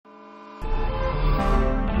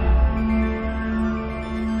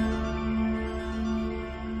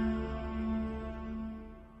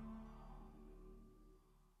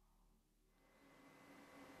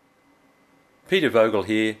Peter Vogel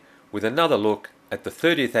here with another look at the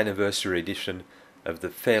 30th anniversary edition of the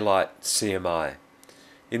Fairlight CMI.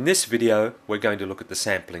 In this video we're going to look at the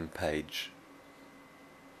sampling page.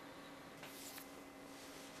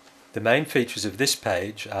 The main features of this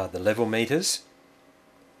page are the level meters,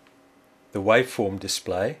 the waveform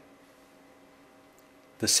display,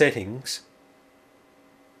 the settings,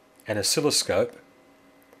 an oscilloscope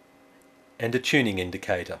and a tuning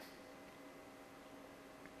indicator.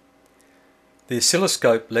 The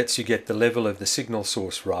oscilloscope lets you get the level of the signal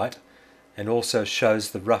source right and also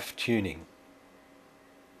shows the rough tuning.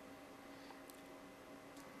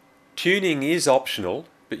 Tuning is optional,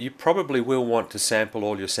 but you probably will want to sample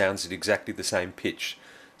all your sounds at exactly the same pitch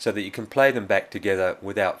so that you can play them back together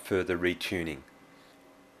without further retuning.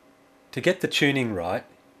 To get the tuning right,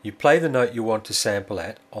 you play the note you want to sample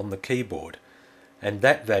at on the keyboard, and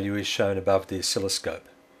that value is shown above the oscilloscope.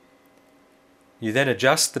 You then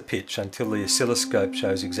adjust the pitch until the oscilloscope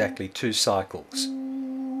shows exactly 2 cycles.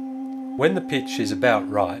 When the pitch is about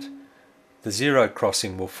right, the zero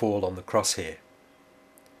crossing will fall on the crosshair.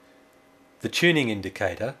 The tuning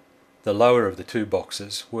indicator, the lower of the 2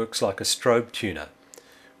 boxes, works like a strobe tuner,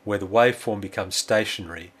 where the waveform becomes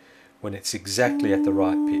stationary when it's exactly at the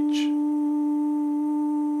right pitch.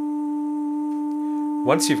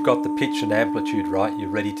 Once you've got the pitch and amplitude right, you're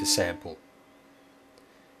ready to sample.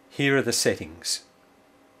 Here are the settings.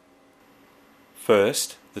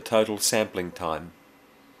 First, the total sampling time.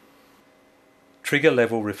 Trigger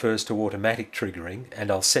level refers to automatic triggering,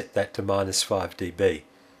 and I'll set that to -5 dB.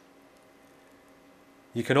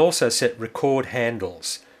 You can also set record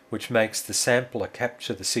handles, which makes the sampler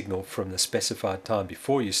capture the signal from the specified time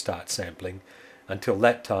before you start sampling until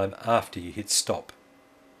that time after you hit stop.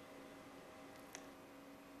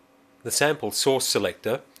 The sample source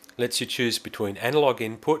selector lets you choose between analog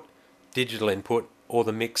input, digital input, or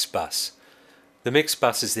the mix bus. The mix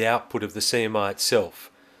bus is the output of the CMI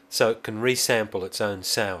itself, so it can resample its own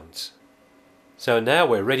sounds. So now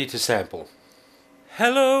we're ready to sample.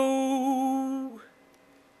 Hello!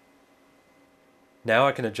 Now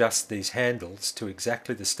I can adjust these handles to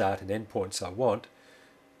exactly the start and end points I want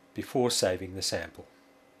before saving the sample.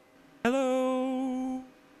 Hello!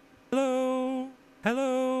 Hello!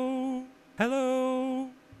 Hello!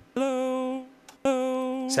 Hello! Hello!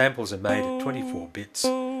 Hello! Samples are made at 24 bits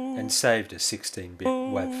and saved as 16-bit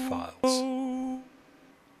WAV files.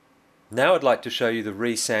 Now I'd like to show you the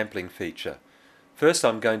resampling feature. First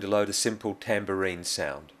I'm going to load a simple tambourine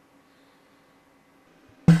sound.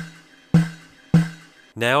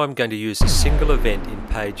 Now I'm going to use a single event in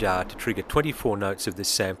page R to trigger 24 notes of this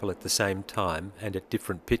sample at the same time and at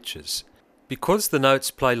different pitches. Because the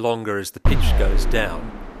notes play longer as the pitch goes down,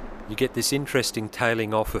 you get this interesting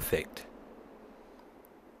tailing off effect.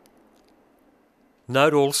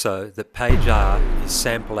 Note also that page R is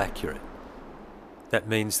sample accurate. That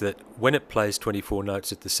means that when it plays 24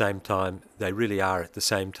 notes at the same time, they really are at the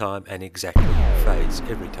same time and exactly in phase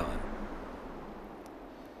every time.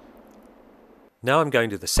 Now I'm going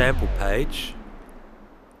to the sample page.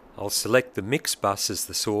 I'll select the mix bus as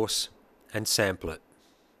the source and sample it.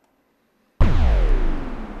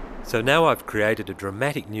 So now I've created a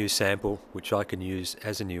dramatic new sample which I can use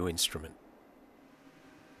as a new instrument.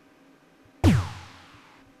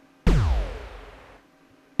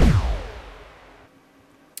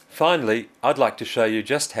 Finally, I'd like to show you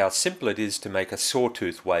just how simple it is to make a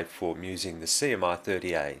sawtooth waveform using the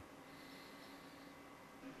CMI30A.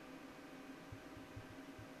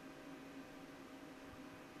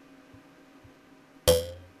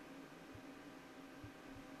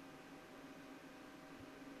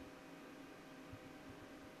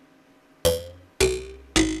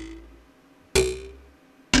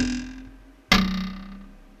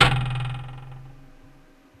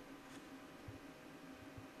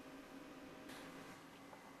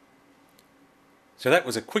 So that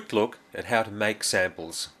was a quick look at how to make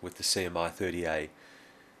samples with the CMI30A.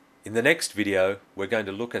 In the next video, we're going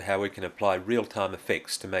to look at how we can apply real-time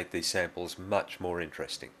effects to make these samples much more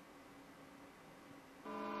interesting.